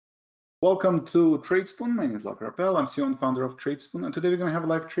Welcome to Tradespoon. My name is Vlad Karpel. I'm CEO and founder of Tradespoon, and today we're going to have a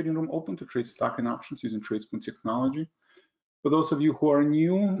live trading room open to trade stock and options using Tradespoon technology. For those of you who are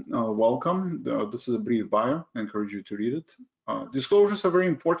new, welcome. This is a brief bio. I encourage you to read it. Disclosures are very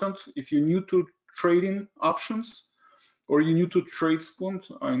important. If you're new to trading options or you're new to Tradespoon,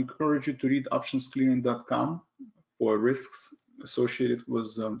 I encourage you to read optionsclearing.com for risks associated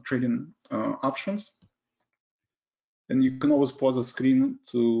with trading options. And you can always pause the screen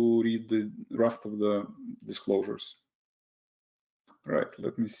to read the rest of the disclosures. All right,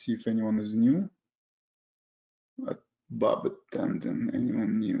 let me see if anyone is new. Bob attending,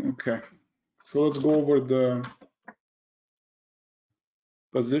 anyone new? Okay, so let's go over the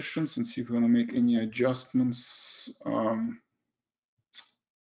positions and see if we want to make any adjustments.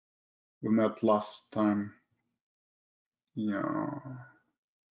 We met last time,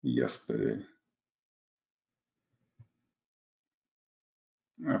 yesterday.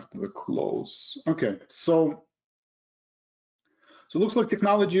 After the close. Okay, so it looks like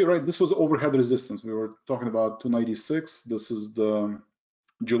technology, right? This was overhead resistance. We were talking about 296. This is the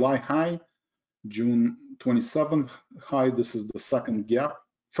July high, June 27th high. This is the second gap.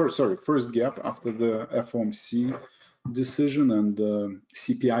 First gap after the FOMC decision and the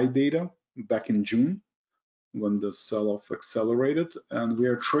CPI data back in June when the sell-off accelerated, and we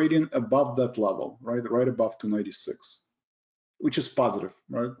are trading above that level, right above 296. Which is positive,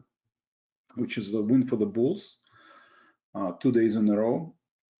 right? Which is a win for the bulls, 2 days in a row.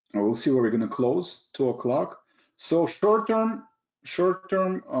 We'll see where we're going to close, 2 o'clock. So short term,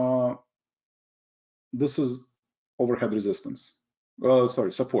 this is overhead resistance.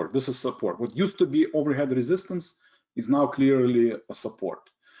 Support. This is support. What used to be overhead resistance is now clearly a support.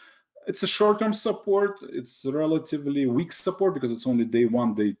 It's a short-term support. It's relatively weak support because it's only day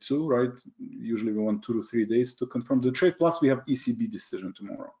 1, day 2, right? Usually we want 2 to 3 days to confirm the trade. Plus we have ECB decision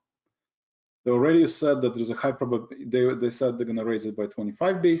tomorrow. They already said that there's a high probability. They said they're going to raise it by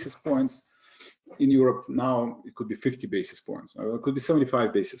 25 basis points. In Europe now it could be 50 basis points. Or it could be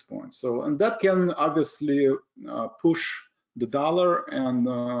 75 basis points. So, and that can obviously push the dollar and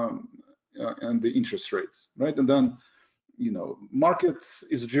the interest rates, right? And then, market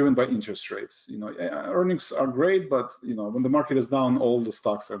is driven by interest rates. Earnings are great, but when the market is down, all the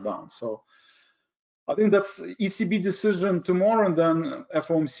stocks are down. So I think that's ECB decision tomorrow and then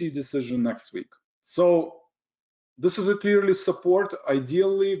FOMC decision next week. So this is a clearly support.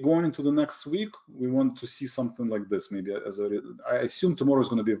 Ideally, going into the next week, we want to see something like this. Maybe I assume tomorrow is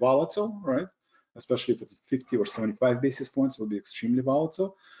going to be volatile, right? Especially if it's 50 or 75 basis points, it will be extremely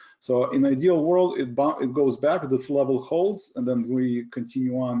volatile. So in ideal world, it goes back, this level holds, and then we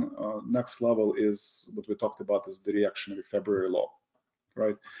continue on. Next level is what we talked about, is the reactionary February low,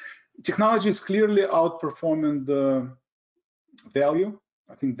 right? Technology is clearly outperforming the value.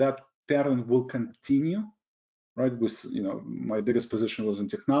 I think that pattern will continue, right? With my biggest position was in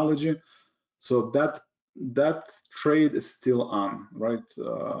technology, so that trade is still on, right?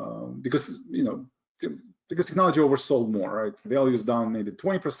 Because technology oversold more, right? Value is down maybe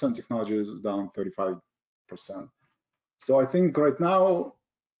 20%, technology is down 35%. So I think right now,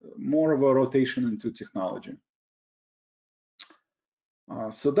 more of a rotation into technology.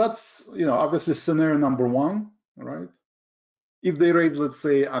 So that's, obviously scenario number 1, right? If they raise, let's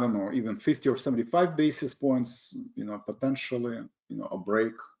say, I don't know, even 50 or 75 basis points, potentially, a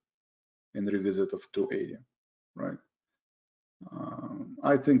break and revisit of 280, right?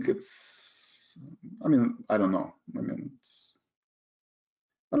 I think it's, I don't know. I don't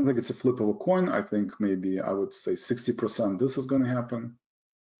think it's a flip of a coin. I think maybe I would say 60% this is going to happen,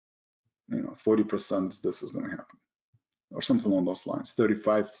 40% this is going to happen, or something along those lines,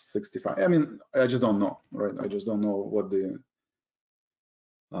 35, 65. I just don't know, right? I just don't know what the,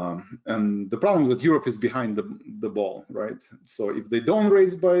 and the problem is that Europe is behind the ball, right? So if they don't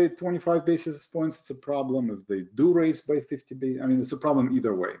raise by 25 basis points, it's a problem. If they do raise by 50 basis, it's a problem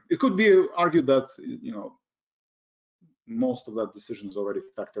either way. It could be argued that, most of that decision is already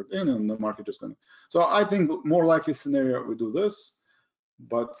factored in and the market is going to. So I think more likely scenario, we do this,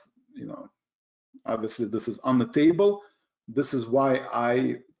 but, obviously this is on the table. This is why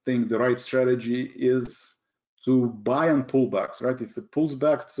I think the right strategy is to buy on pullbacks, right? If it pulls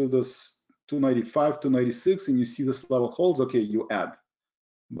back to this 295, 296, and you see this level holds, okay, you add.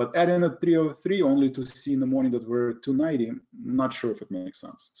 But adding at 303 only to see in the morning that we're at 290, not sure if it makes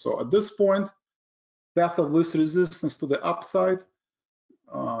sense. So at this point, path of least resistance to the upside.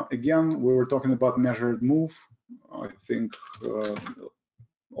 Again, we were talking about measured move. I think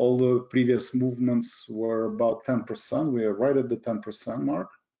all the previous movements were about 10%. We are right at the 10% mark.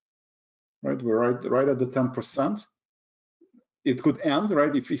 Right, we're right at the 10%. it could end,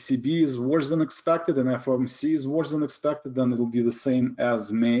 right? If ECB is worse than expected and FOMC is worse than expected, then it'll be the same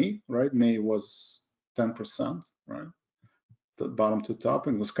as May, right? May was 10%, right? The bottom to top,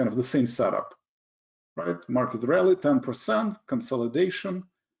 and it was kind of the same setup, right? Market rally, 10%, consolidation,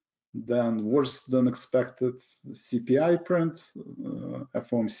 then worse than expected CPI print,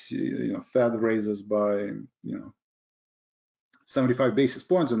 FOMC, Fed raises by, 75 basis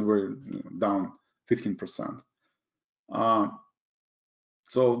points, and we're down 15%.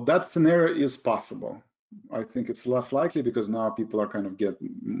 So that scenario is possible. I think it's less likely because now people are kind of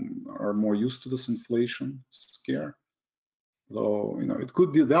are more used to this inflation scare. So it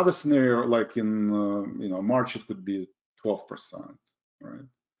could be the other scenario, like in March, it could be 12%, right?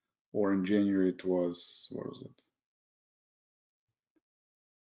 Or in January it was, what was it?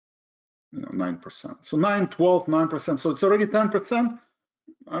 9%. So 9, 12, 9%. So it's already 10%.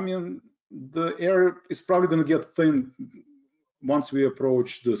 I mean, the air is probably going to get thin once we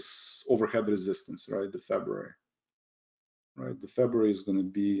approach this overhead resistance, right? The February, right? The February is going to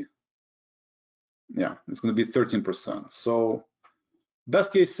be, it's going to be 13%. So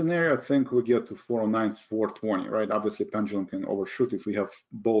best case scenario, I think we get to 409, 420, right? Obviously, pendulum can overshoot if we have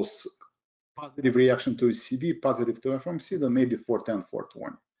both positive reaction to ECB, positive to FOMC, then maybe 410,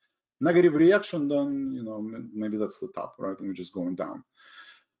 420. Negative reaction, then maybe that's the top, right? And we're just going down.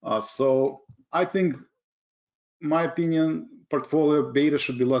 So I think, my opinion, portfolio beta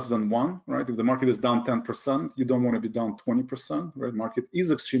should be less than 1, right? If the market is down 10%, you don't want to be down 20%, right? Market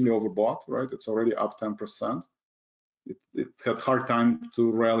is extremely overbought, right? It's already up 10%. It had a hard time to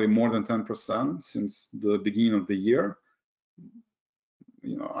rally more than 10% since the beginning of the year.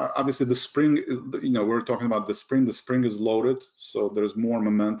 Obviously the spring is, we're talking about the spring. The spring is loaded, so there's more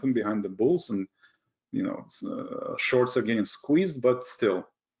momentum behind the bulls, and shorts are getting squeezed, but still,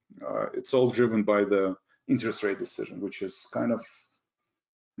 it's all driven by the interest rate decision, which is kind of,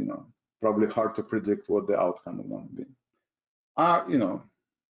 probably hard to predict what the outcome is going to be.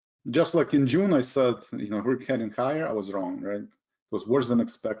 Just like in June, I said, we're heading higher. I was wrong, right? It was worse than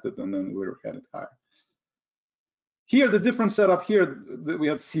expected, and then we were headed higher. Here, the different setup here, we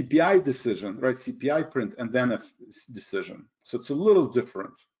have CPI decision, right? CPI print, and then a decision. So it's a little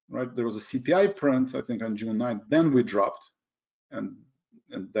different, right? There was a CPI print, I think, on June 9th. Then we dropped, and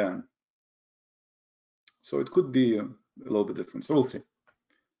then. So it could be a little bit different. So we'll see.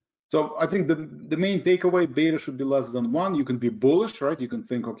 So I think the main takeaway, beta should be less than 1. You can be bullish, right? You can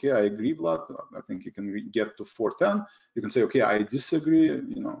think, okay, I agree, Vlad. I think you can get to 410. You can say, okay, I disagree.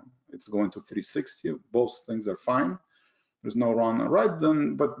 It's going to 360. Both things are fine. There's no wrong or right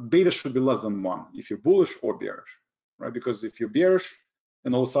then, but beta should be less than 1 if you're bullish or bearish, right? Because if you're bearish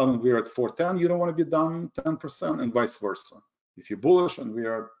and all of a sudden we're at 410, you don't want to be down 10%, and vice versa. If you're bullish and we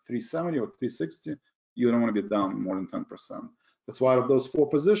are at 370 or 360, you don't want to be down more than 10%. That's why out of those 4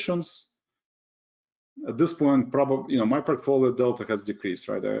 positions, at this point, probably, my portfolio delta has decreased,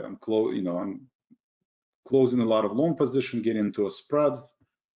 right? I'm closing a lot of long position, getting into a spread,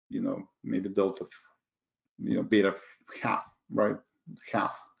 maybe delta, beta half, right?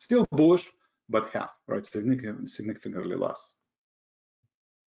 Half. Still bullish, but half, right? Significantly less.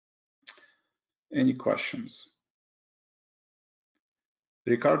 Any questions?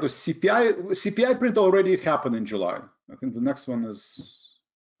 Ricardo, CPI print already happened in July. I think the next one is,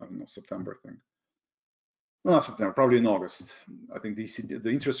 I don't know, September, I think. No, not September, probably in August. I think the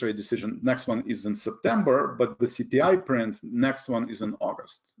interest rate decision, next one is in September, but the CPI print, next one is in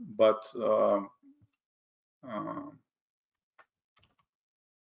August. But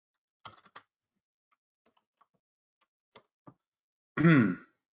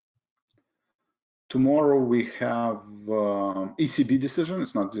tomorrow we have ECB decision.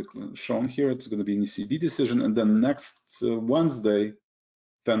 It's not shown here. It's going to be an ECB decision, and then next Wednesday,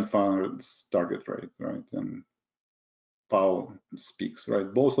 Fed funds target rate, right? And Powell speaks,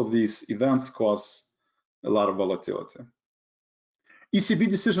 right? Both of these events cause a lot of volatility. ECB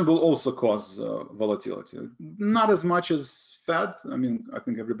decision will also cause volatility, not as much as Fed. I mean, I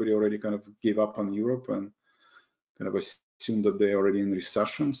think everybody already kind of gave up on Europe and kind of assumed that they're already in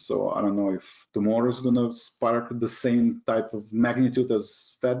recession. So I don't know if tomorrow is going to spark the same type of magnitude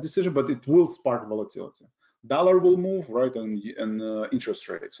as Fed decision, but it will spark volatility. Dollar will move, right, and interest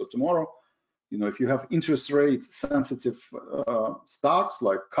rate. So tomorrow, if you have interest rate sensitive stocks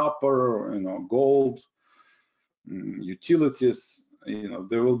like copper, gold, utilities,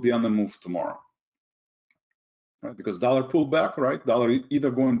 they will be on the move tomorrow, right? Because dollar pulled back, right? Dollar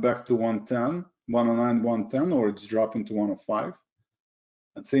either going back to 110, 109, 110, or it's dropping to 105.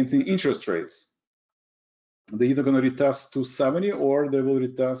 And same thing, interest rates. They're either going to retest 270 or they will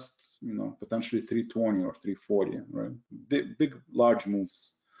retest you know, potentially 320 or 340, right? Big, large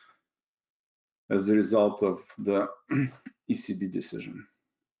moves as a result of the ECB decision.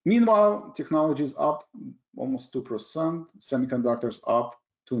 Meanwhile, technology is up almost 2%, semiconductors up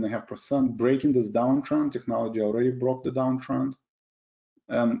 2.5%, breaking this downtrend. Technology already broke the downtrend.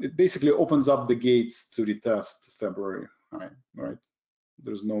 And it basically opens up the gates to retest February high, right?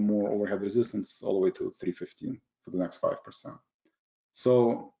 There's no more overhead resistance all the way to 315 for the next 5%.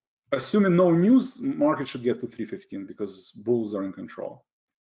 So assuming no news, market should get to 315 because bulls are in control.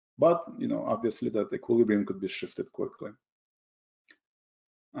 But, you know, obviously that equilibrium could be shifted quickly.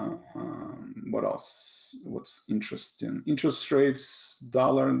 What else? What's interesting? Interest rates,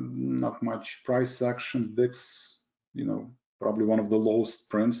 dollar, not much price action. VIX, you know, probably one of the lowest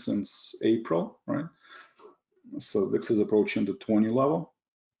prints since April, right? So VIX is approaching the 20 level,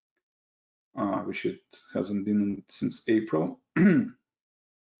 which it hasn't been since April. We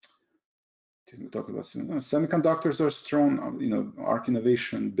talk about semiconductors are strong, you know, ARK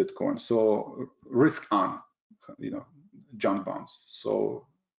Innovation, Bitcoin. So risk on, you know, junk bonds. So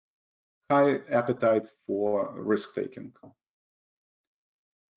high appetite for risk taking.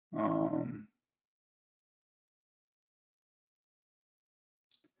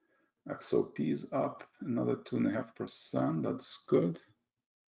 XOP is up another 2.5%. That's good.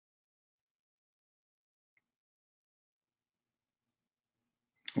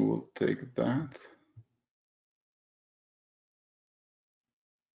 We'll take that.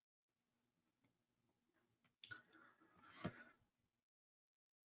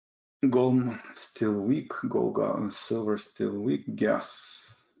 Gold still weak. Gold, silver still weak. Gas.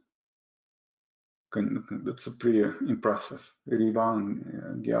 That's a pretty impressive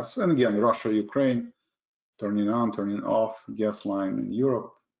rebound. Gas. And again, Russia, Ukraine, turning on, turning off. Gas line in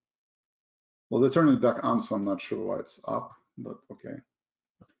Europe. Well, they're turning it back on, so I'm not sure why it's up, but okay.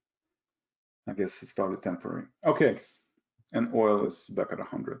 I guess it's probably temporary. Okay, and oil is back at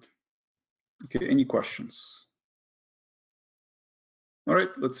 100. Okay, any questions? All right,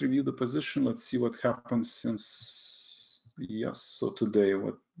 let's review the position. Let's see what happened since, yes, so today,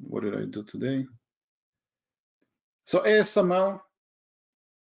 what did I do today? So ASML,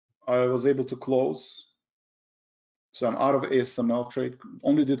 I was able to close. So I'm out of ASML trade,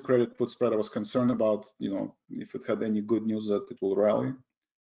 only did credit put spread. I was concerned about, you know, if it had any good news that it will rally.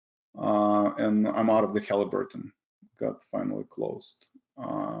 And I'm out of the Halliburton, got finally closed.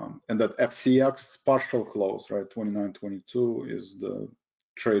 And that FCX partial close, right? 29.22 is the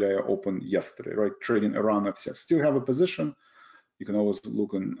trade I opened yesterday, right? Trading around FCX. Still have a position. You can always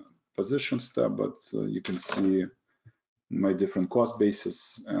look in positions tab, but you can see my different cost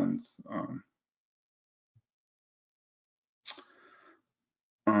basis and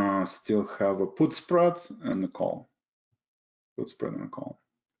still have a put spread and a call. Put spread and a call.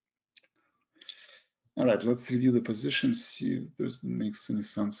 All right, let's review the position, see if there makes any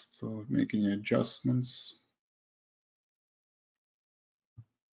sense to make any adjustments.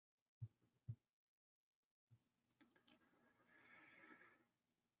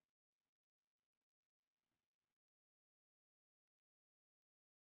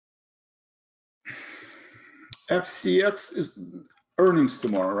 FCX is earnings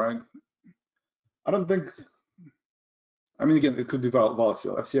tomorrow, right? I don't think, I mean, again, it could be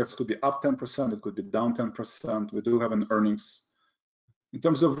volatile. FCX could be up 10%, it could be down 10%. We do have an earnings. In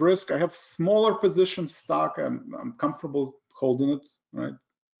terms of risk, I have smaller position stock. I'm comfortable holding it, right?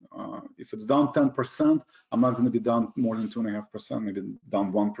 If it's down 10%, I'm not going to be down more than 2.5%, maybe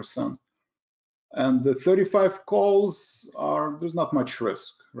down 1%. And the 35 calls are, there's not much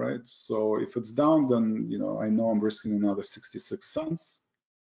risk, right? So if it's down, then, you know, I know I'm risking another 66 cents.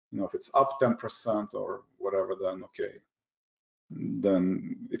 You know, if it's up 10% or whatever, then okay,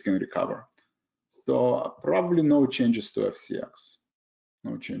 then it can recover. So probably no changes to FCX.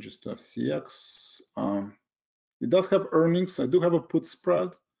 No changes to FCX. It does have earnings. I do have a put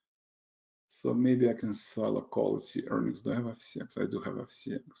spread. So maybe I can sell a call. Let's see, earnings. Do I have FCX? I do have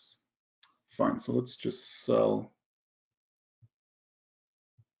FCX. Fine, so let's just sell.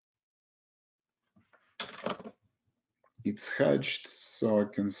 It's hedged, so I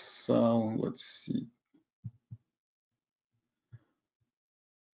can sell, let's see.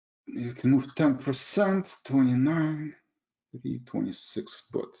 You can move 10%, 29, 26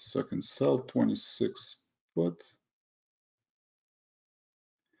 put. So I can sell 26 put.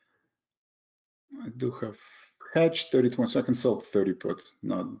 I do have hedged 31, so I can sell 30 put,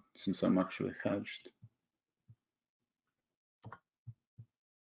 not since I'm actually hedged.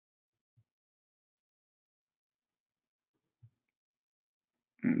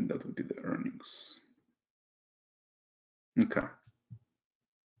 And that would be the earnings. Okay.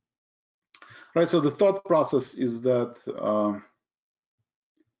 right? So the thought process is that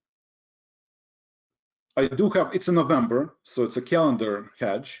I do have, it's in November, so it's a calendar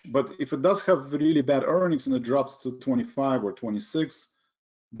hedge, but if it does have really bad earnings and it drops to 25 or 26,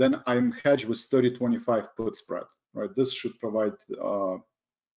 then I'm hedged with 30-25 put spread, right? This should provide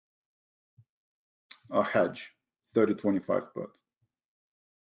a hedge, 30-25 put.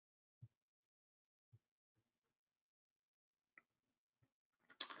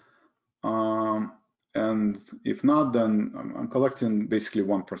 And if not, then I'm collecting basically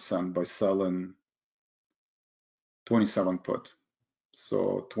 1% by selling 27 put.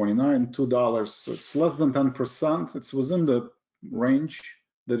 So 29, $2, so it's less than 10%. It's within the range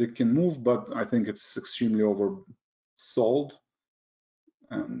that it can move, but I think it's extremely oversold.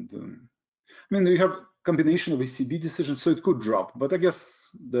 And I mean, you have a combination of ECB decisions, so it could drop, but I guess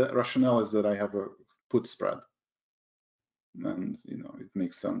the rationale is that I have a put spread. And, it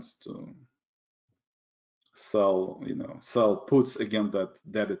makes sense to sell, sell puts against that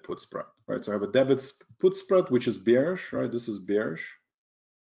debit put spread, right? So I have a debit put spread, which is bearish, right? This is bearish.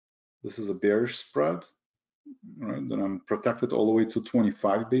 This is a bearish spread, right? Then I'm protected all the way to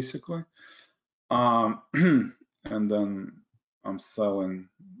 25, basically. And then I'm selling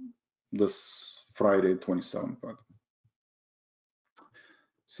this Friday 27 put.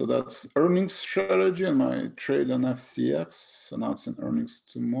 So that's earnings strategy and my trade on FCX, announcing earnings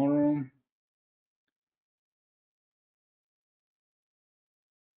tomorrow.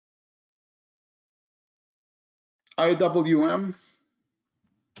 IWM.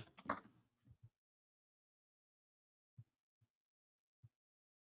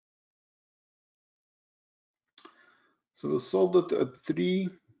 So we sold it at 3.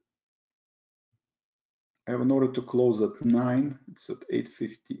 I have an order to close at 9. It's at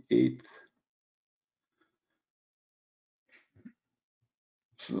 8:58.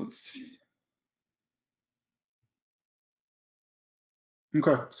 So let's see.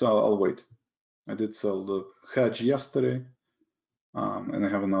 Okay, so I'll wait. I did sell the hedge yesterday, and I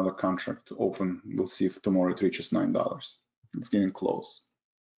have another contract open. We'll see if tomorrow it reaches $9. It's getting close.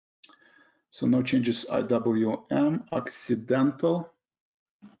 So no changes. IWM, accidental.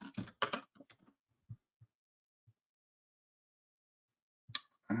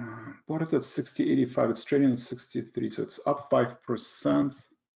 Bought it at 60.85. It's trading at 63, so it's up 5%.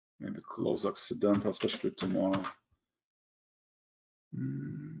 Maybe close accidental, especially tomorrow.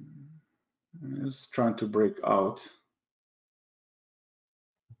 It's trying to break out.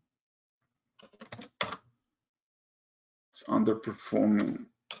 It's underperforming.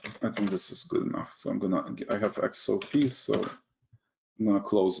 I think this is good enough. So I have XOP, so I'm gonna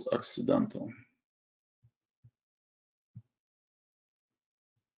close accidental.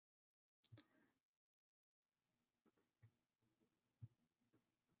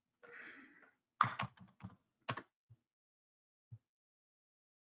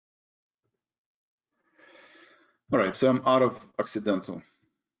 All right, so I'm out of accidental. It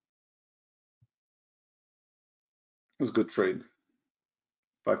was a good trade,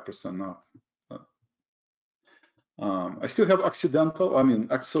 5% off. I still have accidental, I mean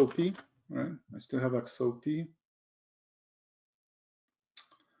XOP, right? I still have XOP.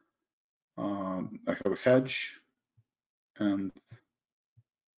 I have a hedge, and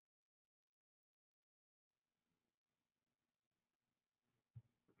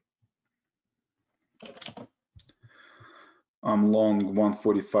I'm long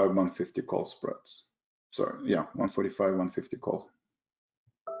 145, 150 call spreads. Sorry, yeah, 145, 150 call.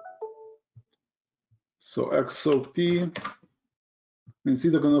 So XOP, it's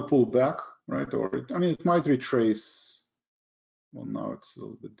either gonna pull back, right? Or it might retrace. Well, now it's a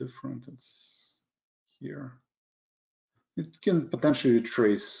little bit different. It's here. It can potentially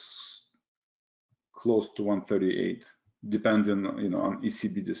retrace close to 138, depending, on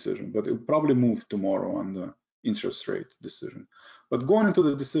ECB decision. But it'll probably move tomorrow on the interest rate decision. But going into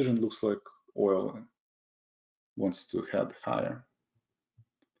the decision, looks like oil wants to head higher.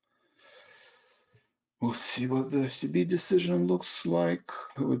 We'll see what the ECB decision looks like.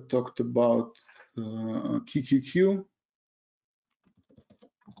 We talked about QQQ.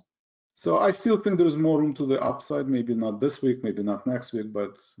 So I still think there's more room to the upside, maybe not this week, maybe not next week,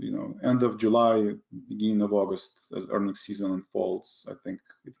 but end of July, beginning of August, as earnings season unfolds, I think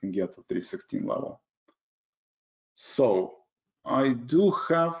it can get to 316 level. So I still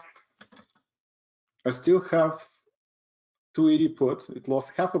have 280 put. It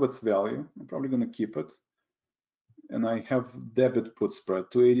lost half of its value. I'm probably going to keep it. And I have debit put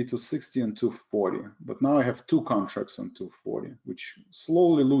spread 280, 260, and 240. But now I have 2 contracts on 240, which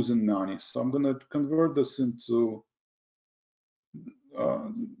slowly losing money. So I'm going to convert this into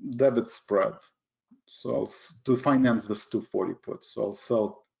debit spread. So to finance this 240 put. So I'll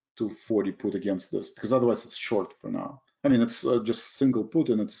sell 240 put against this because otherwise it's short for now. I mean, it's just single put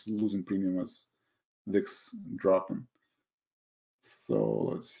and it's losing premium as VIX dropping. So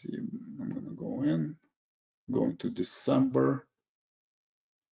let's see, I'm gonna go into December,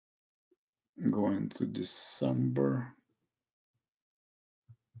 go into December.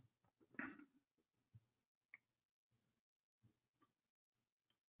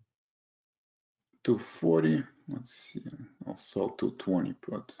 $240, let's see, I'll sell 220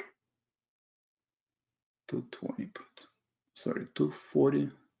 put. 220 put. Sorry,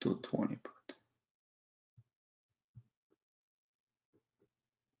 240, 220 put.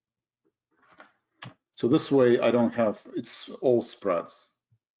 So this way I don't have, it's all spreads.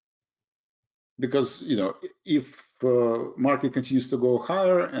 Because, you know, if market continues to go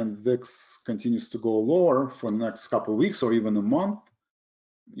higher and VIX continues to go lower for the next couple of weeks or even a month,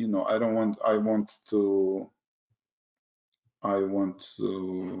 you know, I want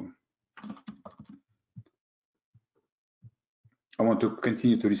to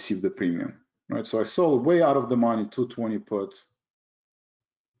continue to receive the premium, right? So I sold way out of the money, 220 put.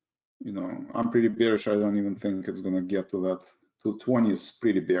 You know, I'm pretty bearish. I don't even think it's gonna get to that. 220 is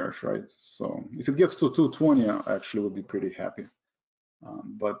pretty bearish, right? So if it gets to 220, I actually would be pretty happy.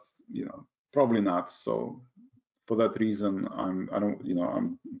 But you know, probably not. So for that reason,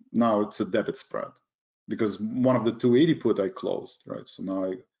 now it's a debit spread because one of the 280 put I closed, right? So now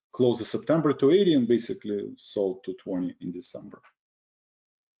I closed the September 280 and basically sold 220 in December.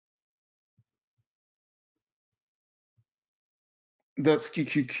 That's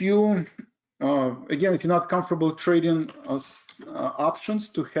QQQ. Again, if you're not comfortable trading options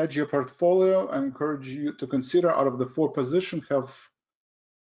to hedge your portfolio, I encourage you to consider out of the 4 positions have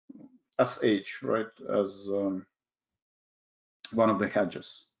SH, right, as one of the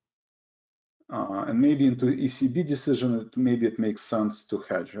hedges. And maybe into ECB decision, maybe it makes sense to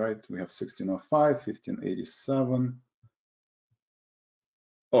hedge, right? We have 1605, 1587.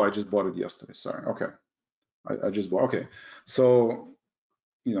 Oh, I just bought it yesterday, sorry, okay. I just bought, okay. So,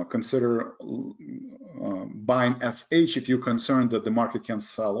 you know, consider buying SH if you're concerned that the market can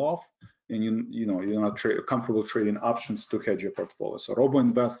sell off and you know you're not comfortable trading options to hedge your portfolio. So robo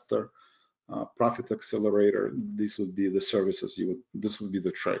investor, profit accelerator, these would be the services this would be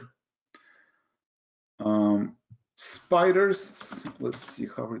the trade. Spiders, let's see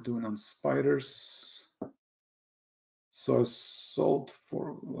how we're doing on spiders. So I sold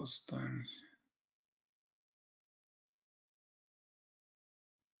for last time.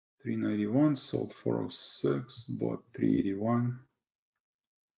 391, sold 406, bought 381.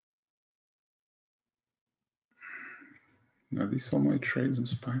 Now these are my trades in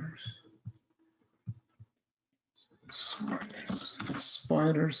spiders. Spiders.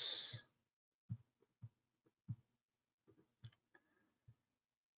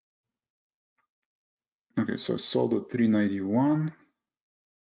 Okay, so I sold at 391.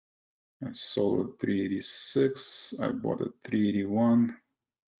 I sold at 386. I bought at 381.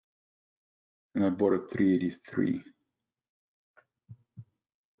 And I bought at 383.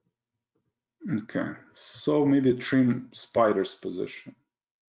 Okay, so maybe trim spiders position.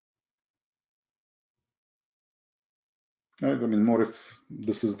 Right, I mean, more if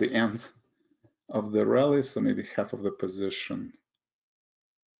this is the end of the rally, so maybe half of the position.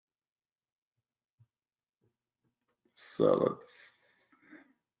 Sell it.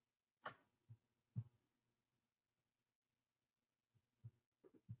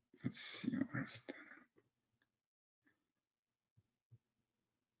 Let's see where's that.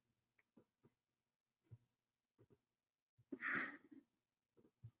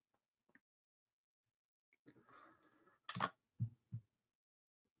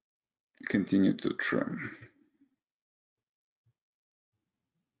 Continue to trim.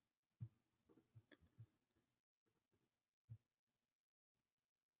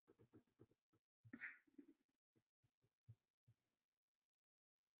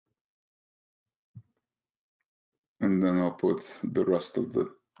 And then I'll put the rest of the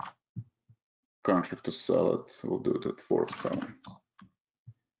contract to sell it. We'll do it at 407.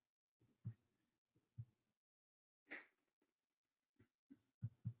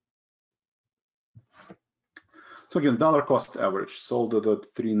 So again, dollar cost average, sold it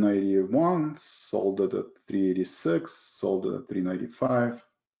at 391, sold it at 386, sold it at 395.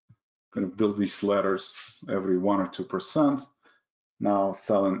 Going to build these ladders every 1 or 2%. Now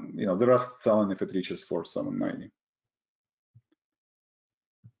selling, you know, the rest selling if it reaches 4790.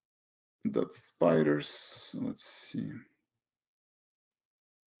 That's spiders. Let's see.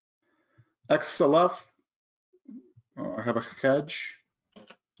 XLF, I have a hedge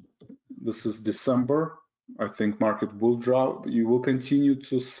This is December. I think market will drop. You will continue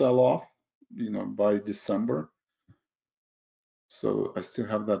to sell off, by December. So I still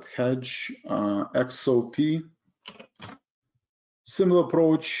have that hedge. XOP, similar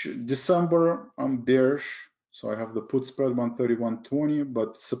approach. December, I'm bearish. So I have the put spread 131.20,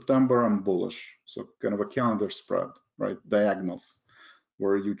 but September I'm bullish. So kind of a calendar spread, right? Diagonals,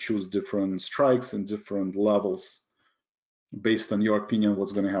 where you choose different strikes and different levels based on your opinion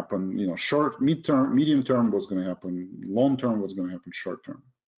what's going to happen, short, mid-term, medium term, what's going to happen, long term, what's going to happen short term.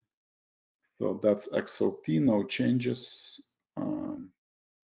 So that's XOP, no changes. And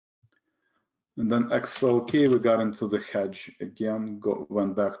then XLK, we got into the hedge again,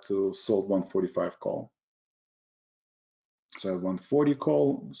 went back to sold 145 call. So I have 140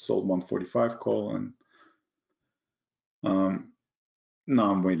 call, sold 145 call, and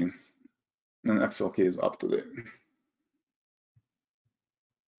now I'm waiting. And XLK is up today.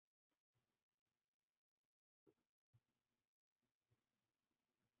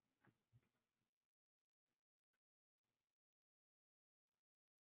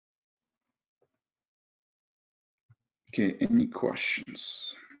 Okay, any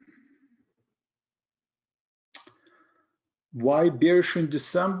questions? Why bearish in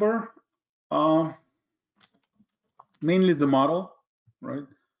December? Mainly the model, right?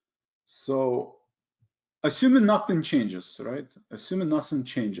 So assuming nothing changes, right? Assuming nothing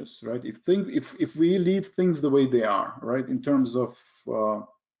changes, right? If we leave things the way they are, right? In terms of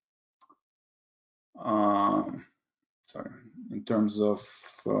in terms of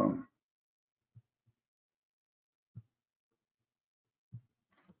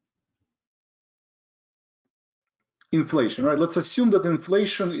inflation, right? Let's assume that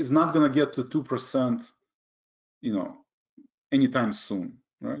inflation is not going to get to 2%, anytime soon,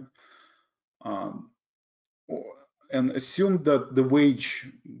 right? And assume that the wage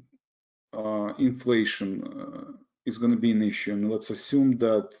inflation is going to be an issue, and let's assume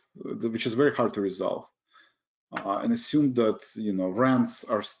that, which is very hard to resolve, and assume that rents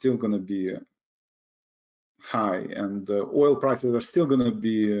are still going to be high, and the oil prices are still going to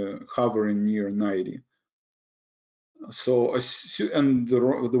be hovering near 90. So, and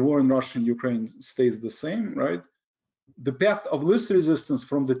the war in Russia and Ukraine stays the same, right? The path of least resistance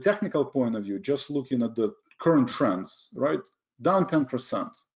from the technical point of view, just looking at the current trends, right? Down 10%,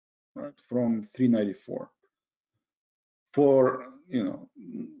 right? From 394 for,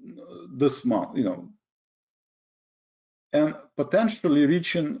 this month, and potentially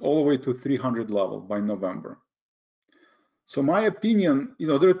reaching all the way to 300 level by November. So my opinion,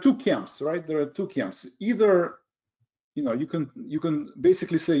 there are two camps, right? There are two camps. Either, you can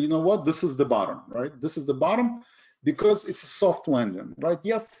basically say, you know what, this is the bottom, right? This is the bottom because it's a soft landing, right?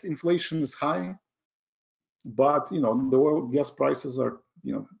 Yes, inflation is high, but the oil gas prices are,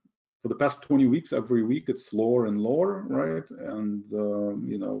 for the past 20 weeks, every week it's lower and lower, right? And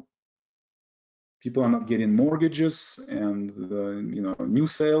people are not getting mortgages, and new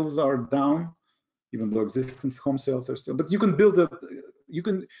sales are down, even though existing home sales are still. But you can build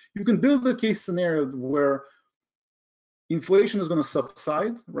a case scenario where inflation is going to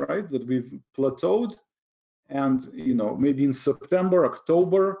subside, right? That we've plateaued, and maybe in September,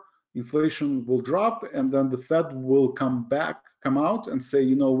 October, inflation will drop, and then the Fed will come out and say,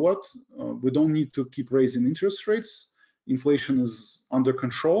 you know what, we don't need to keep raising interest rates. Inflation is under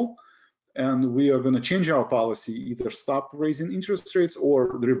control, and we are going to change our policy, either stop raising interest rates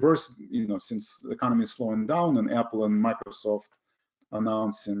or the reverse, since the economy is slowing down and Apple and Microsoft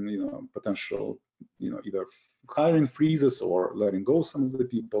announcing, potential, either hiring freezes or letting go some of the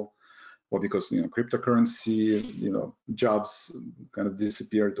people, or because, cryptocurrency, jobs kind of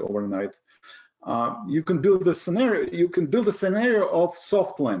disappeared overnight. You can build a scenario of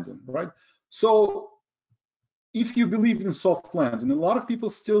soft landing, right? So if you believe in soft landing, a lot of people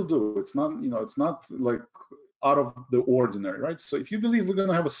still do. It's not, it's not like out of the ordinary, right? So if you believe we're going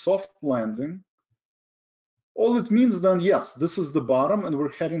to have a soft landing, all it means then, yes, this is the bottom and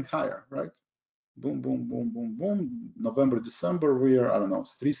we're heading higher, right? Boom, boom, boom, boom, boom. November, December, we are, I don't know,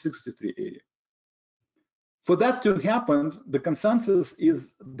 360, 380. For that to happen, the consensus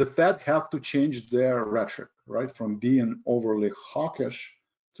is the Fed have to change their rhetoric, right? From being overly hawkish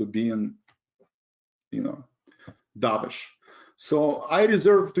to being, dovish. So I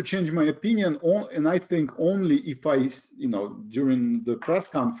reserve to change my opinion, and I think only if I, during the press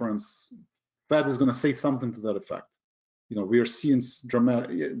conference, Fed is going to say something to that effect. We are seeing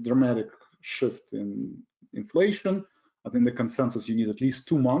dramatic shift in inflation. I think the consensus, you need at least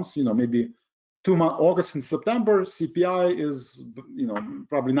 2 months, maybe 2 months, August and September. CPI is,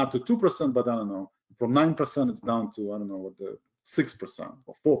 probably not to 2%, but I don't know, from 9% it's down to, I don't know what, the 6%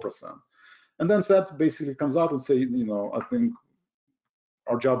 or 4%. And then Fed basically comes out and say, you know, I think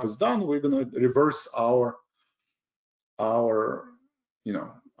our job is done. We're going to reverse our you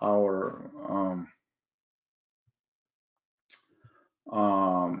know, our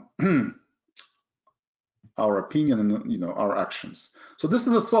opinion and, you know, our actions. So this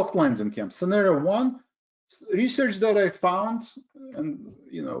is the soft landing camp. Scenario one, research that I found, and,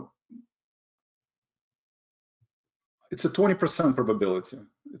 you know, it's a 20% probability.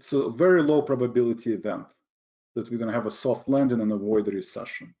 It's a very low probability event that we're going to have a soft landing and avoid a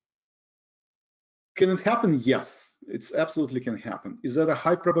recession. Can it happen? Yes, it's absolutely can happen. Is that a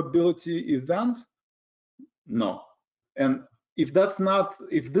high probability event? No. And if this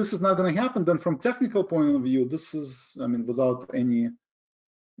is not going to happen, then from technical point of view, this is, I mean, without any,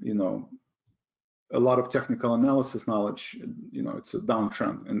 you know, a lot of technical analysis knowledge, you know, it's a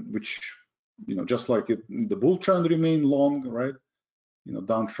downtrend, and which, you know, just like the bull trend remain long, right? You know,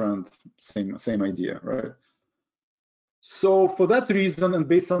 downtrend, same idea, right? So for that reason, and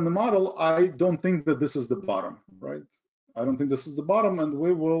based on the model, I don't think that this is the bottom, right? I don't think this is the bottom, and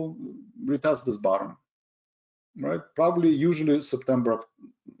we will retest this bottom, right? Probably usually September,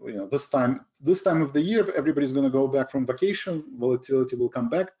 you know, this time of the year, everybody's going to go back from vacation, volatility will come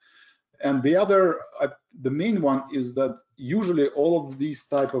back. And the other, the main one is that usually all of these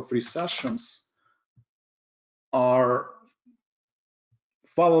type of recessions are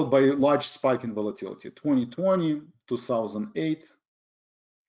followed by a large spike in volatility. 2020, 2008,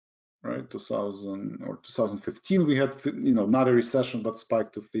 right? 2000 or 2015, we had, you know, not a recession, but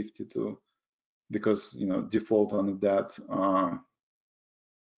spike to 52 because, you know, default on the debt.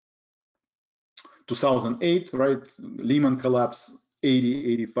 2008, right? Lehman collapse,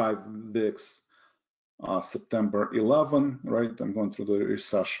 80, 85 VIX. September 11, right? I'm going through the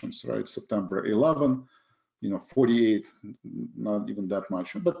recessions, right? September 11, you know, 48, not even that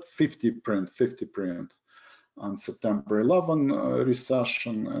much, but 50 print on September 11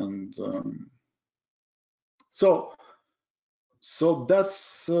 recession. And so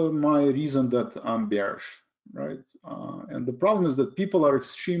that's my reason that I'm bearish, right? And the problem is that people are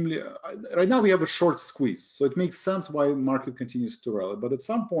extremely, right now we have a short squeeze. So it makes sense why the market continues to rally. But at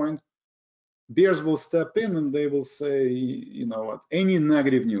some point, bears will step in and they will say, you know what, any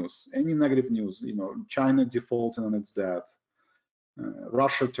negative news, you know, China defaulting on its debt,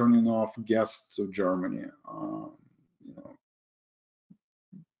 Russia turning off gas to Germany,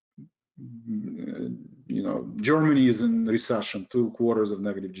 you know, Germany is in recession, 2 quarters of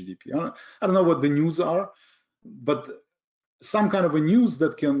negative GDP. I don't know what the news are, but some kind of a news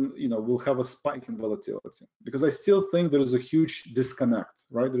that can, you know, will have a spike in volatility, because I still think there is a huge disconnect,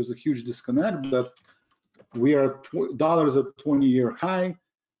 right? There's a huge disconnect that we are dollars at 20-year high,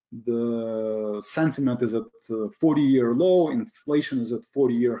 the sentiment is at 40-year low, inflation is at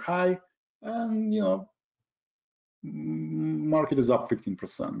 40-year high, and, you know, market is up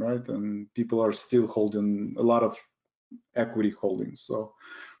 15%, right? And people are still holding a lot of equity holdings. So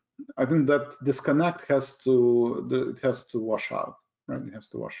I think that disconnect has to wash out, right? It has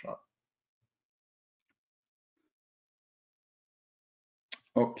to wash out.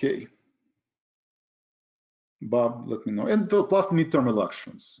 Okay. Bob, let me know. And plus midterm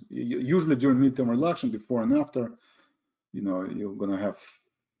elections. Usually during midterm election, before and after, you know, you're gonna have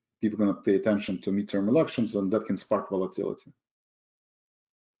people gonna pay attention to midterm elections, and that can spark volatility.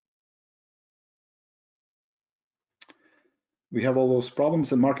 We have all those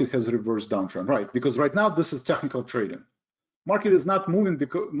problems, and market has a reverse downtrend, right? Because right now this is technical trading. Market is not moving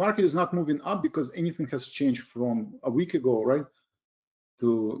because market is not moving up because anything has changed from a week ago, right,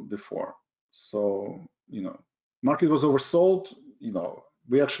 to before. So, you know, market was oversold. You know,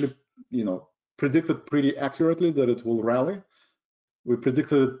 we actually, you know, predicted pretty accurately that it will rally. We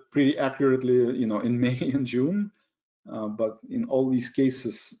predicted it pretty accurately, you know, in May and June, but in all these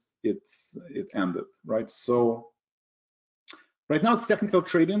cases, it ended, right? So right now it's technical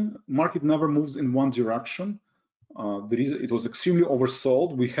trading. Market never moves in one direction. It was extremely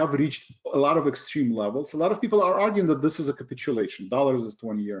oversold. We have reached a lot of extreme levels. A lot of people are arguing that this is a capitulation. Dollars is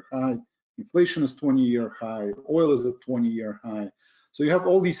 20-year high, inflation is 20-year high, oil is at 20-year high. So you have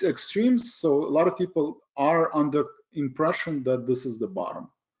all these extremes. So a lot of people are under impression that this is the bottom.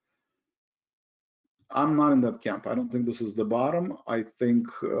 I'm not in that camp. I don't think this is the bottom. I think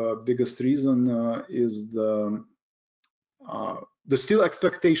biggest reason is the still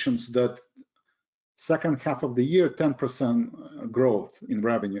expectations that second half of the year, 10% growth in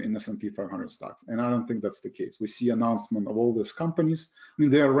revenue in S&P 500 stocks. And I don't think that's the case. We see announcement of all these companies. I mean,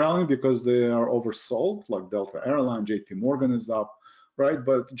 they are rallying because they are oversold, like Delta Airline, JP Morgan is up, right?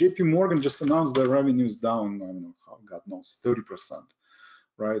 But JP Morgan just announced their revenue is down, I don't know how, God knows, 30%,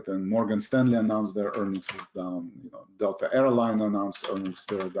 right? And Morgan Stanley announced their earnings is down. You know, Delta Airline announced earnings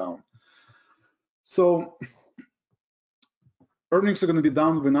they're down. So earnings are going to be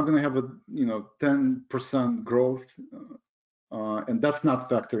down. We're not going to have a 10% growth, and that's not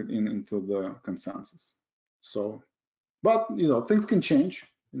factored into the consensus. So, but things can change.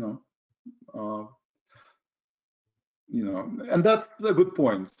 And that's a good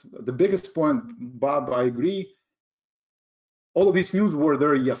point. The biggest point, Bob, I agree. All of these news were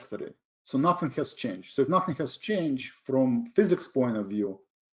there yesterday, so nothing has changed. So if nothing has changed from physics point of view,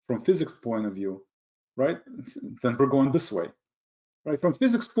 right, then we're going this way, right? From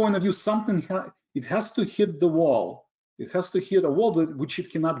physics point of view, something it has to hit the wall. It has to hit a wall which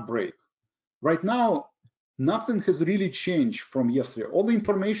it cannot break. Right now, nothing has really changed from yesterday. All the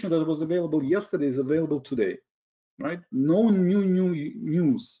information that was available yesterday is available today, right? No new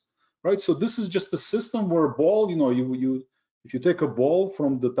news, right? So this is just a system where a ball, if you take a ball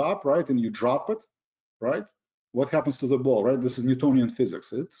from the top, right, and you drop it, right, what happens to the ball, right? This is Newtonian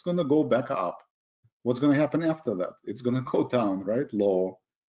physics. It's going to go back up. What's going to happen after that? It's going to go down, right, low,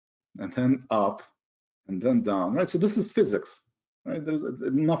 and then up, and then down, right? So this is physics, right? There's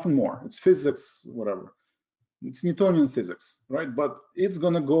nothing more. It's physics, whatever. It's Newtonian physics, right? But it's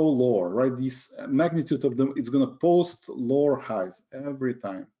going to go lower, right? This magnitude of them, it's going to post lower highs every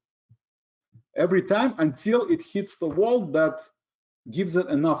time until it hits the wall that gives it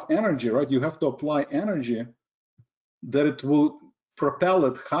enough energy, right? You have to apply energy that it will propel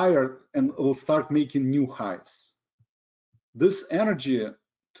it higher and it will start making new highs. This energy,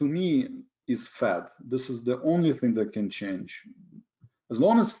 to me, is Fed. This is the only thing that can change. As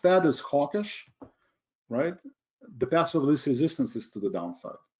long as Fed is hawkish, right, the path of this resistance is to the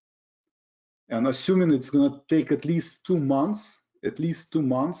downside. And assuming it's going to take at least 2 months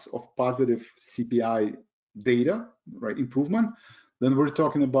of positive CPI data, right, improvement, then we're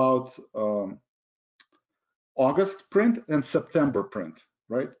talking about August print and September print,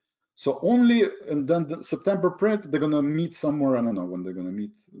 right? So and then the September print, they're going to meet somewhere, I don't know when they're going to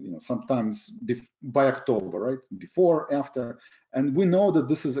meet, sometimes by October, right? Before, after. And we know that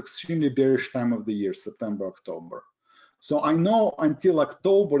this is extremely bearish time of the year, September, October. So I know until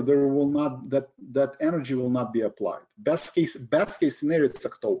October, there will not, that energy will not be applied. Best case scenario, it's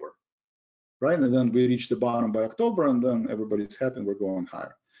October, right? And then we reach the bottom by October, and then everybody's happy and we're going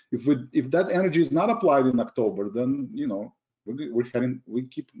higher. If that energy is not applied in October, then we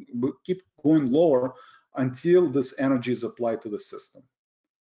keep going lower until this energy is applied to the system,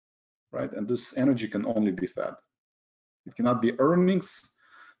 right? And this energy can only be Fed. It cannot be earnings,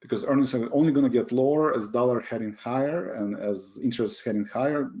 because earnings are only going to get lower as dollar heading higher, and as interest heading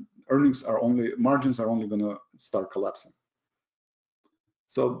higher, margins are only going to start collapsing.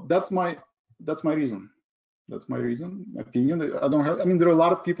 So that's my reason. That's my reason, my opinion. There are a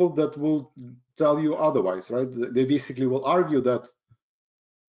lot of people that will tell you otherwise, right? They basically will argue that,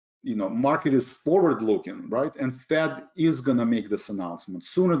 market is forward looking, right? And Fed is going to make this announcement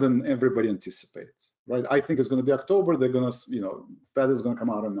sooner than everybody anticipates, right? I think it's going to be October. They're going to, Fed is going to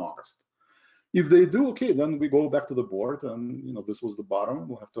come out in August. If they do, okay, then we go back to the board and, this was the bottom,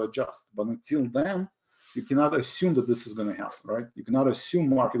 we'll have to adjust. But until then, you cannot assume that this is going to happen, right? You cannot assume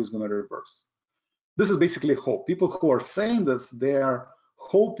market is going to reverse. This is basically hope. People who are saying this, they are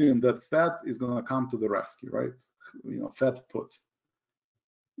hoping that Fed is going to come to the rescue, right? Fed put.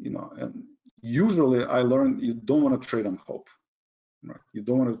 And usually I learned you don't want to trade on hope, right? You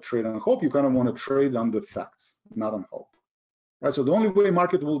don't want to trade on hope. You kind of want to trade on the facts, not on hope, right? So the only way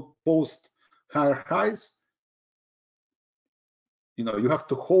market will post higher highs, you have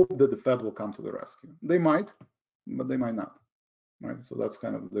to hope that the Fed will come to the rescue. They might, but they might not, right? So that's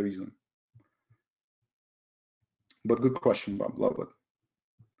kind of the reason. But good question, Bob. Love it.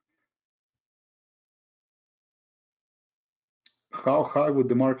 How high would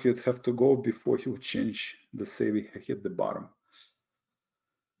the market have to go before he would change the say we hit the bottom?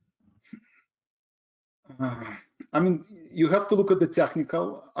 You have to look at the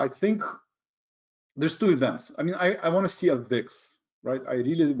technical. I think there's two events. I want to see a VIX, right? I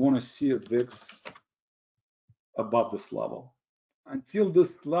really want to see a VIX above this level. Until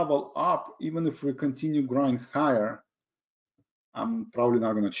this level up, even if we continue growing higher, I'm probably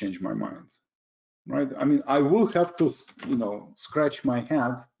not going to change my mind, right? I will have to, scratch my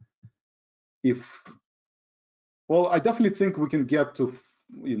head I definitely think we can get to,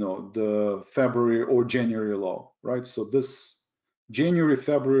 the February or January low, right? So this January,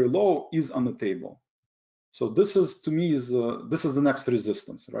 February low is on the table. So this is, to me, this is the next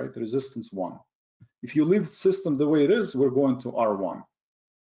resistance, right? Resistance 1. If you leave the system the way it is, we're going to R1,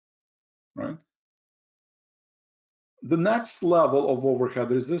 right? The next level of overhead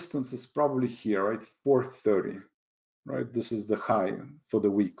resistance is probably here, right? 430, right? This is the high for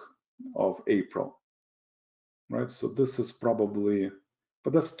the week of April, right? So this is probably,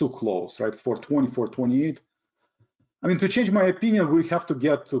 but that's too close, right? 420, 428. I mean, to change my opinion, we have to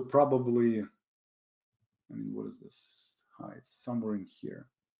get to probably, I mean, what is this high? It's somewhere in here.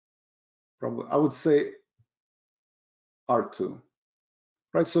 Probably, I would say R2,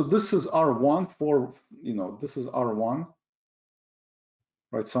 right? So this is R1 for, this is R1,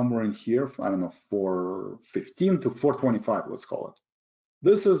 right? Somewhere in here, I don't know, 415 to 425, let's call it.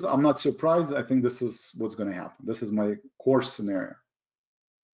 This is, I'm not surprised. I think this is what's going to happen. This is my core scenario,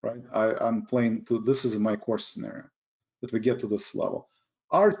 right? I'm playing to, this is my core scenario, that we get to this level.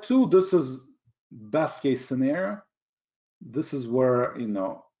 R2, this is best case scenario. This is where,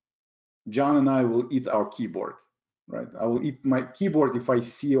 John and I will eat our keyboard, right? I will eat my keyboard if I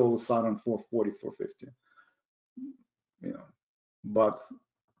see all of a sudden 440, 450, but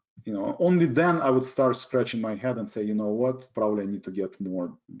only then I would start scratching my head and say, you know what, probably I need to get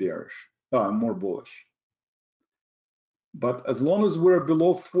more bearish, more bullish. But as long as we're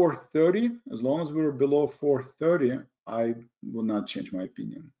below 430, I will not change my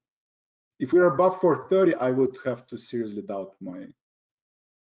opinion. If we're above 430, I would have to seriously doubt my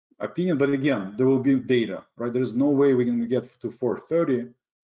opinion. But again, there will be data, right? There's no way we're going to get to 430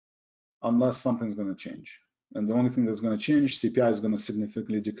 unless something's going to change. And the only thing that's going to change, CPI is going to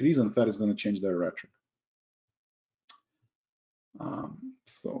significantly decrease, and Fed is going to change their rhetoric.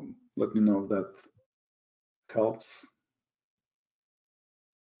 So let me know if that helps.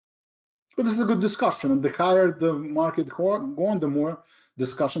 But this is a good discussion, and the higher the market going, the more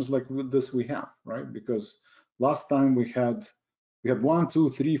discussions like this we have, right? Because last time we had 1, 2,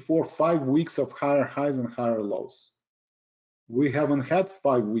 3, 4, 5 weeks of higher highs and higher lows. We haven't had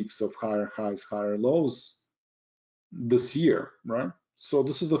 5 weeks of higher highs, higher lows this year, right? So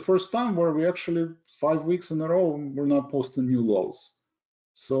this is the first time where we actually 5 weeks in a row we're not posting new lows.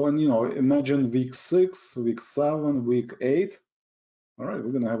 So, and imagine week 6, week 7, week 8. All right,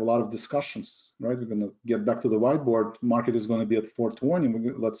 we're going to have a lot of discussions, right? We're going to get back to the whiteboard. Market is going to be at 420. We're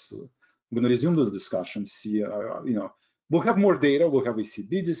going to resume this discussion. See, we'll have more data. We'll have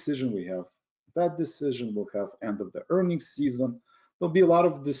ECB decision. We have Fed decision. We'll have end of the earnings season. There'll be a lot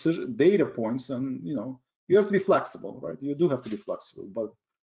of data points, and you have to be flexible, right? You do have to be flexible. But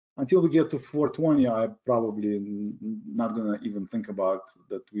until we get to 420, I'm probably not going to even think about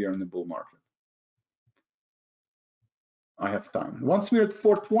that we are in a bull market. I have time. Once we're at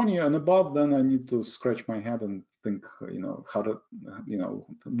 420 and above, then I need to scratch my head and think, how to,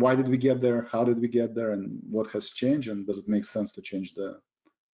 why did we get there? How did we get there? And what has changed? And does it make sense to change the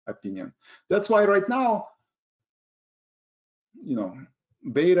opinion? That's why right now,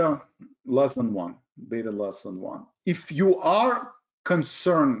 beta less than 1, beta less than 1. If you are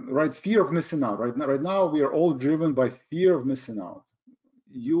concerned, right, fear of missing out, right now we are all driven by fear of missing out.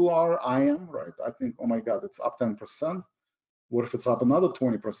 You are, I am, right? I think, oh my God, it's up 10%. What if it's up another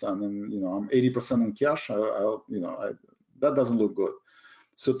 20%? And I'm 80% in cash. That doesn't look good.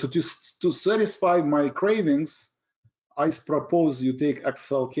 So to satisfy my cravings, I propose you take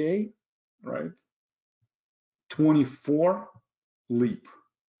XLK, right? 24 leap,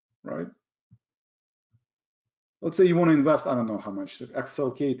 right? Let's say you want to invest, I don't know how much.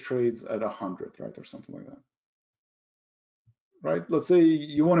 XLK trades at 100, right, or something like that, right? Let's say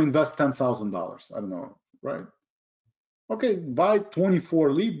you want to invest $10,000. I don't know, right? Okay, buy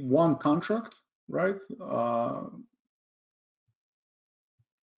 24 leap, 1 contract, right?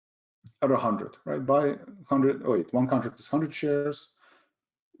 At 100, right? Buy 100. Oh wait, 1 contract is 100 shares.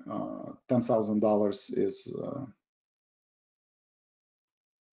 $10,000 is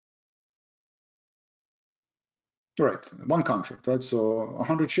right. 1 contract, right? So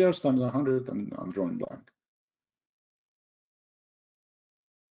 100 shares times 100, and I'm drawing blank.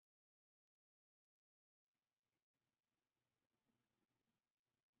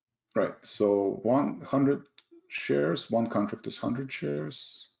 Right. So 100 shares, 1 contract is 100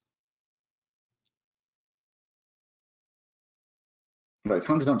 shares. Right,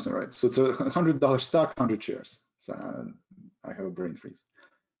 100 times, right. So it's a $100 stock, 100 shares. So I have a brain freeze.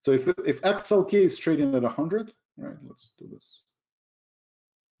 So if XLK is trading at 100, right, let's do this.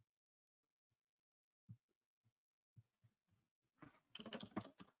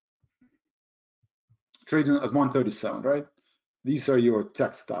 Trading at 137, right? These are your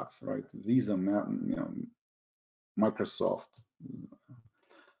tech stocks, right? Visa, Microsoft.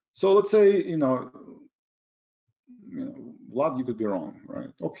 So let's say, Vlad, you could be wrong, right?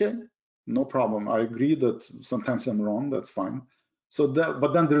 Okay, no problem. I agree that sometimes I'm wrong. That's fine. So that,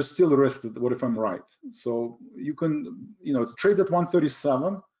 but then there's still a risk that what if I'm right? So you can, it trades at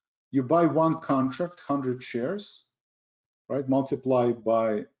 137. You buy one contract, 100 shares, right? Multiply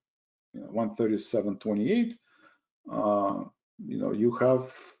by 137.28. You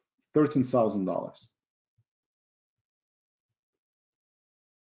have $13,000.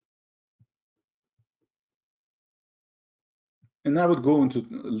 And I would go into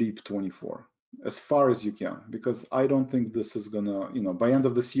leap 24 as far as you can, because I don't think this is gonna, by end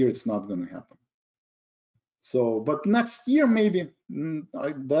of this year, it's not gonna happen. So, but next year, maybe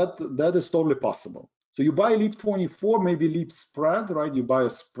that is totally possible. So you buy leap 24, maybe leap spread, right? You buy a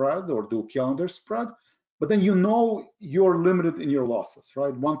spread or do calendar spread, but then you're limited in your losses,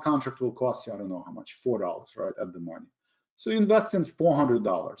 right? One contract will cost you, I don't know how much, $4, right, at the money. So you invest in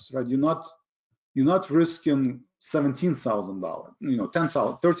 $400, right? You're not risking $17,000,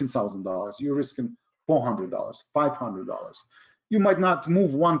 $13,000. You're risking $400, $500. You might not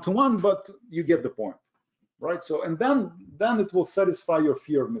move one-to-one, but you get the point, right? So, and then it will satisfy your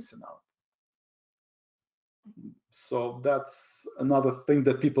fear of missing out. So that's another thing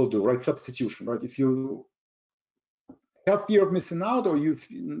that people do, right? Substitution, right? If you have fear of missing out, or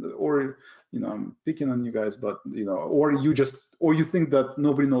I'm picking on you guys, but or you think that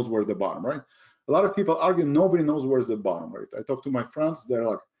nobody knows where's the bottom, right? A lot of people argue nobody knows where's the bottom, right? I talk to my friends, they're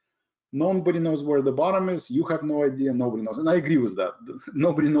like, nobody knows where the bottom is, you have no idea, nobody knows. And I agree with that.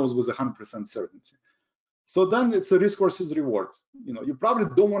 Nobody knows with 100% certainty. So then it's a risk versus reward. You probably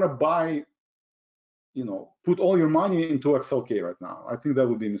don't want to buy, put all your money into XLK right now. I think that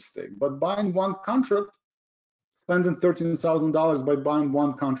would be a mistake. But buying one contract, spending $13,000 by buying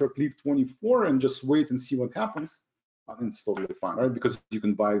one contract, leap 24, and just wait and see what happens, I think it's totally fine, right? Because you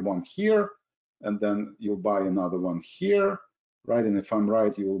can buy one here, and then you'll buy another one here, right? And if I'm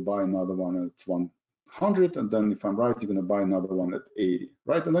right, you will buy another one at 100, and then if I'm right, you're gonna buy another one at 80,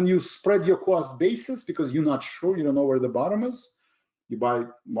 right? And then you spread your cost basis because you're not sure, you don't know where the bottom is. You buy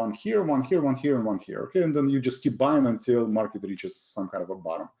one here, one here, one here, and one here, okay? And then you just keep buying until market reaches some kind of a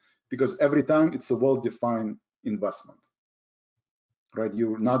bottom, because every time it's a well-defined investment, right?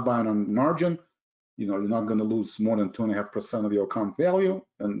 You're not buying on margin, you're not going to lose more than 2.5% of your account value,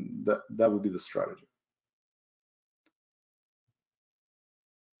 and that would be the strategy.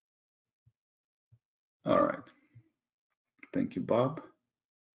 All right. Thank you, Bob.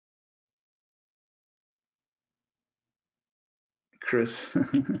 Chris,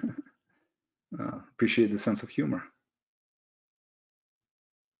 appreciate the sense of humor.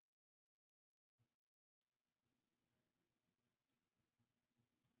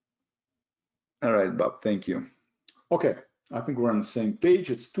 All right, Bob, thank you. Okay, I think we're on the same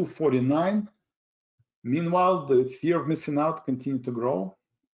page. It's 2:49. Meanwhile, the fear of missing out continued to grow.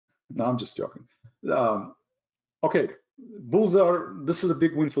 No, I'm just joking. Okay, this is a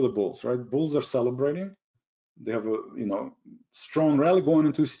big win for the bulls, right? Bulls are celebrating. They have a strong rally going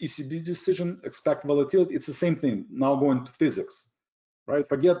into ECB decision, expect volatility. It's the same thing now going to physics, right?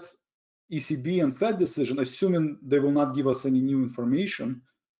 Forget ECB and Fed decision, assuming they will not give us any new information,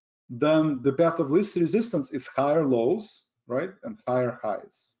 then the path of least resistance is higher lows, right, and higher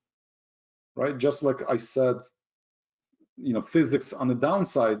highs, right? Just like I said, physics on the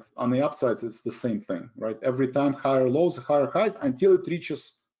downside, on the upside, it's the same thing, right? Every time higher lows, higher highs, until it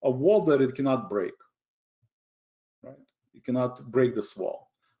reaches a wall that it cannot break, right? You cannot break this wall.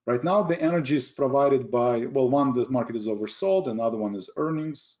 Right now, the energy is provided by, well, one, the market is oversold, another one is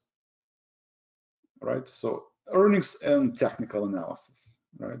earnings, right? So earnings and technical analysis,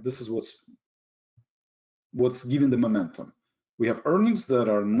 right? This is what's giving the momentum. We have earnings that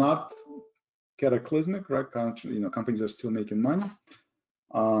are not cataclysmic, right? Companies are still making money,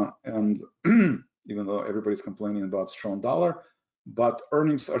 and even though everybody's complaining about strong dollar, but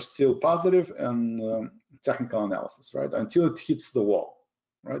earnings are still positive, and technical analysis, right? Until it hits the wall,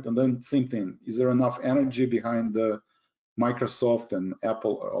 right? And then same thing, is there enough energy behind the Microsoft and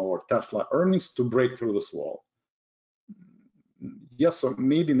Apple or Tesla earnings to break through this wall? Yes, or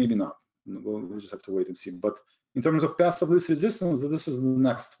maybe not. We'll just have to wait and see. But in terms of passive least resistance, this is the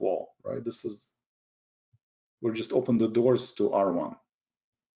next wall, right? We'll just open the doors to R1.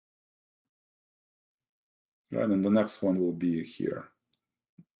 Right, and the next one will be here.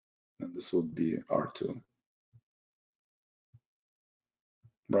 And this will be R2.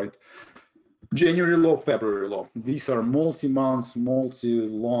 Right? January low, February low. These are multi-months,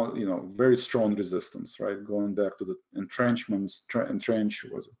 multi-long, very strong resistance, right? Going back to the entrenchments,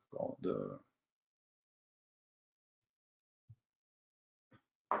 what's it called?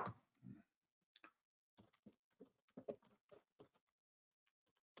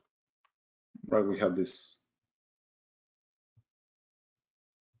 Right, we have this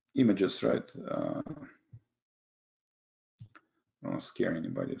images, right? I don't want to scare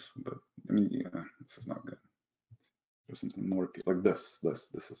anybody, but I mean, yeah, this is not good. There's something more like this. This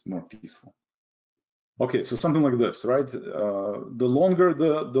is more peaceful. Okay, so something like this, right? The longer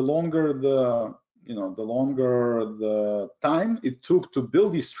the time it took to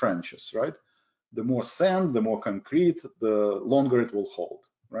build these trenches, right? The more sand, the more concrete, the longer it will hold,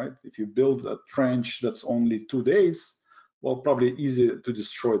 right? If you build a trench that's only 2 days, well, probably easy to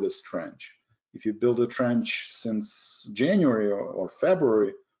destroy this trench. If you build a trench since January or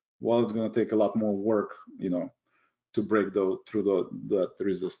February, well, it's going to take a lot more work, to break through that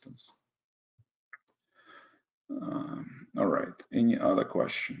resistance. All right, any other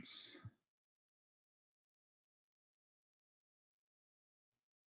questions?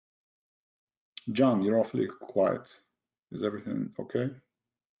 John, you're awfully quiet. Is everything okay?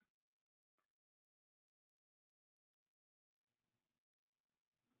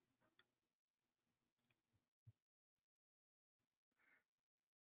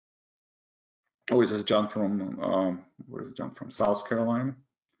 Oh, is this John from, where is John from? South Carolina?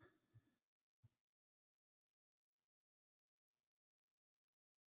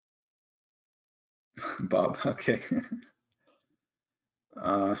 Bob, okay.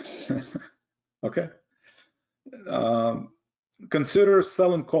 Okay. Consider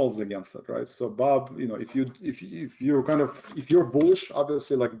selling calls against it, right? So Bob, if you're bullish,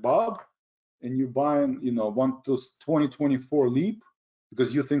 obviously like Bob, and you buy, want to 2024 leap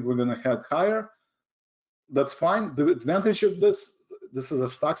because you think we're gonna head higher, that's fine. The advantage of this is a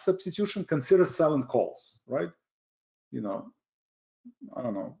stock substitution. Consider selling calls, right? I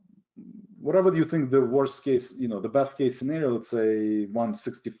don't know, whatever you think the worst case, the best case scenario, let's say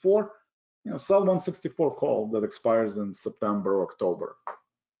 164, sell 164 call that expires in September or October,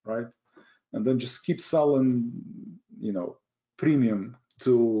 right? And then just keep selling, premium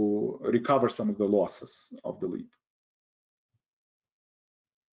to recover some of the losses of the leap.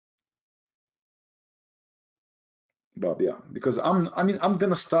 Bob, yeah, because I'm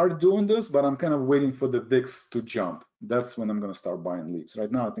gonna start doing this, but I'm kind of waiting for the VIX to jump. That's when I'm gonna start buying leaps.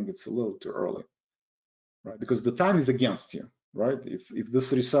 Right now, I think it's a little too early, right? Because the time is against you, right? If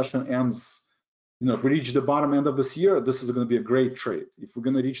this recession ends, if we reach the bottom end of this year, this is going to be a great trade. If we're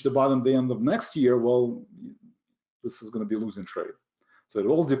going to reach the bottom the end of next year, well, this is going to be a losing trade. So it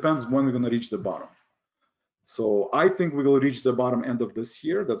all depends when we're going to reach the bottom. So I think we will reach the bottom end of this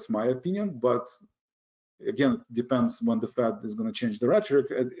year. That's my opinion. But again, it depends when the Fed is going to change the rhetoric.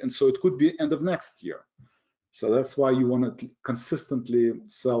 And so it could be end of next year. So that's why you want to consistently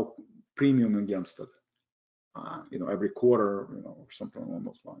sell premium against it. Every quarter, or something along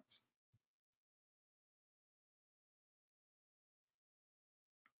those lines.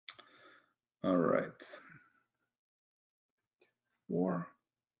 All right. 4.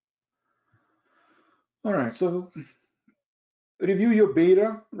 All right, so review your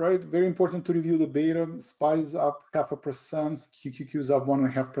beta, right? Very important to review the beta. SPY is up 0.5%, QQQ is up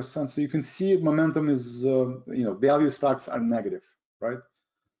 1.5%. So you can see momentum is, value stocks are negative, right?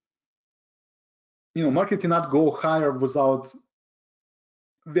 Market cannot go higher without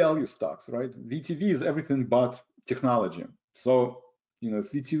value stocks, right? VTV is everything but technology. So,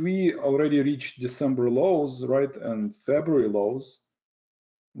 if VTV already reached December lows, right, and February lows,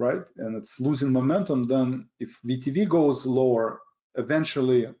 right, and it's losing momentum, then if VTV goes lower,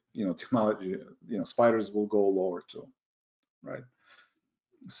 eventually, technology, spiders will go lower too, right?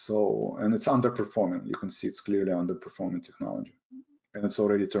 So, and it's underperforming. You can see it's clearly underperforming technology, and it's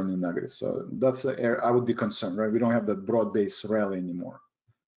already turning negative. So that's the area I would be concerned, right? We don't have that broad-based rally anymore.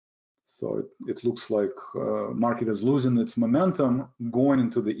 So it looks like market is losing its momentum going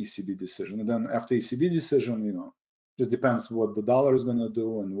into the ECB decision. And then after ECB decision, just depends what the dollar is going to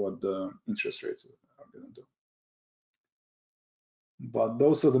do and what the interest rates are going to do. But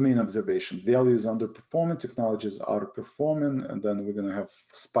those are the main observations. Value is underperforming, technologies are performing, and then we're going to have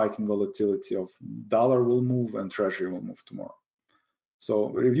spiking volatility of dollar will move and treasury will move tomorrow. So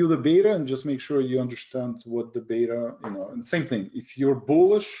review the beta and just make sure you understand what the beta, and same thing. If you're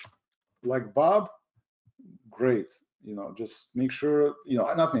bullish, like Bob, great. Just make sure,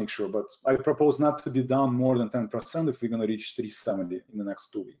 not make sure, but I propose not to be down more than 10% if we're going to reach 370 in the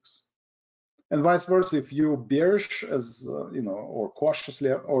next 2 weeks. And vice versa, if you're bearish as, or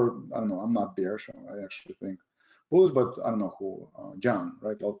cautiously, or I don't know, I'm not bearish, I actually think bullish, but I don't know who, John,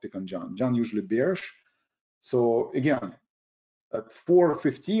 right? I'll pick on John. John usually bearish. So again, at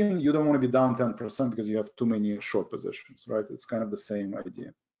 415, you don't want to be down 10% because you have too many short positions, right? It's kind of the same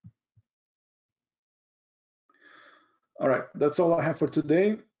idea. All right, that's all I have for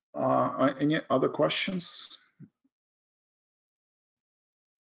today. Any other questions?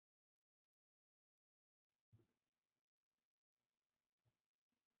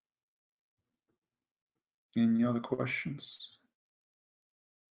 Any other questions?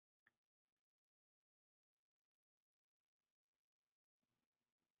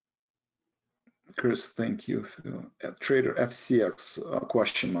 Chris, thank you. Trader FCX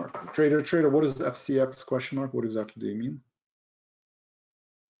question mark. Trader, what is the FCX question mark? What exactly do you mean?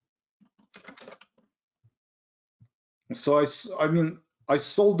 So I mean, I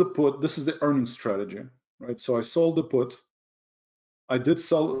sold the put. This is the earnings strategy, right? So I sold the put. I did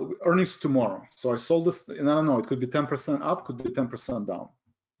sell earnings tomorrow. So I sold this, and I don't know, it could be 10% up, could be 10% down,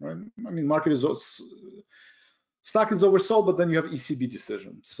 right? I mean, market is stock is oversold, but then you have ECB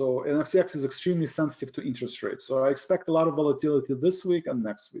decision. So FCX is extremely sensitive to interest rates. So I expect a lot of volatility this week and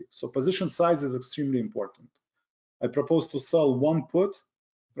next week. So position size is extremely important. I propose to sell one put,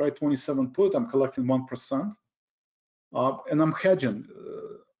 right? 27 put. I'm collecting 1%, and I'm hedging.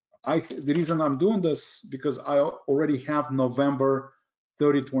 The reason I'm doing this because I already have November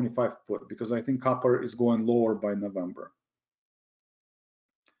 30-25 put because I think copper is going lower by November.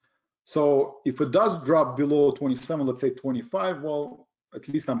 So if it does drop below 27, let's say 25, well, at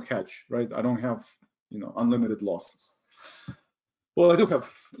least I'm hedged, right? I don't have, unlimited losses. Well, I do have,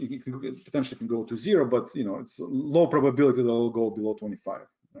 it potentially can go to zero, but it's a low probability that it'll go below 25,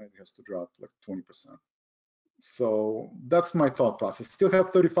 right? It has to drop like 20%. So that's my thought process. Still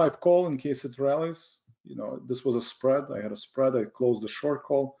have 35 call in case it rallies. This was a spread. I had a spread. I closed the short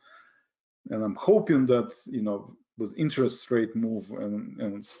call, and I'm hoping that with interest rate move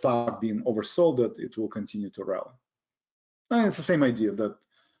and stock being oversold, that it will continue to rally. And it's the same idea that,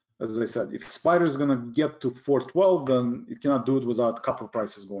 as I said, if Spider is going to get to 412, then it cannot do it without copper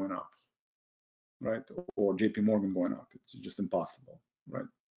prices going up, right? Or JP Morgan going up. It's just impossible, right?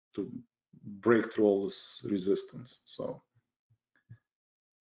 To break through all this resistance. So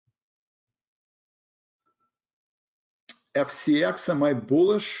FCX, am I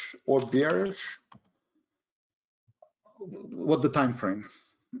bullish or bearish? What the time frame?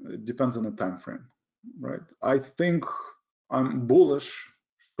 It depends on the time frame, right? I think I'm bullish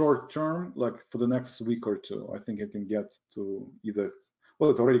short term, like for the next week or two. I think it can get to either,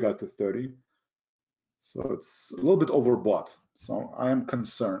 well, it's already got to 30. So it's a little bit overbought. So I am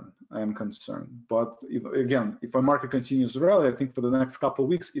concerned. But if our market continues to rally, I think for the next couple of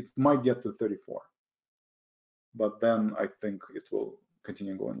weeks, it might get to 34. But then I think it will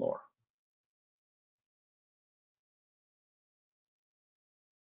continue going lower.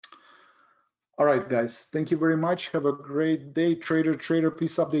 All right, guys, thank you very much. Have a great day. Trader,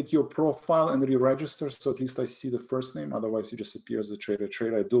 please update your profile and re-register so at least I see the first name. Otherwise, you just appear as a trader.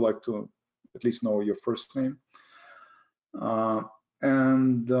 I do like to at least know your first name.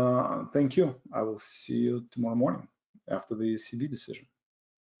 Thank you. I will see you tomorrow morning after the ECB decision.